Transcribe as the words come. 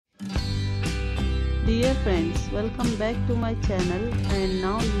Dear friends, welcome back to my channel, and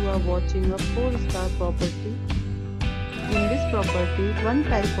now you are watching a 4-star property. In this property, one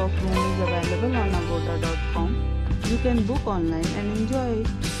type of room is available on agoda.com. You can book online and enjoy it.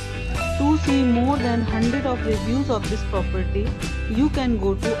 To see more than 100 of reviews of this property, you can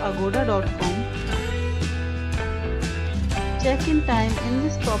go to agoda.com. Check-in time in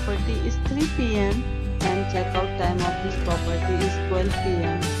this property is 3 p.m. and check-out time of this property is 12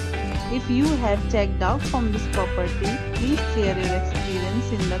 p.m. If you have checked out from this property, please share your experience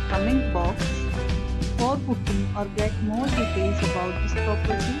in the comment box. For booking or get more details about this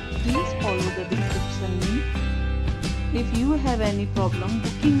property, please follow the description link. If you have any problem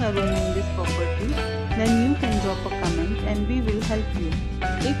booking a room in this property, then you can drop a comment and we will help you.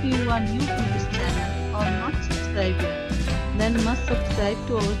 If you are new to this channel or not subscribed yet, then must subscribe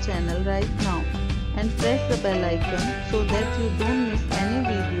to our channel right now and press the bell icon so that you don't miss any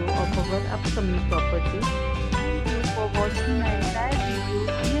video of our upcoming property. Thank you for watching my entire video.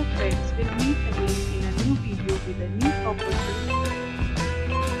 Dear friends, we'll meet again in a new video with a new property.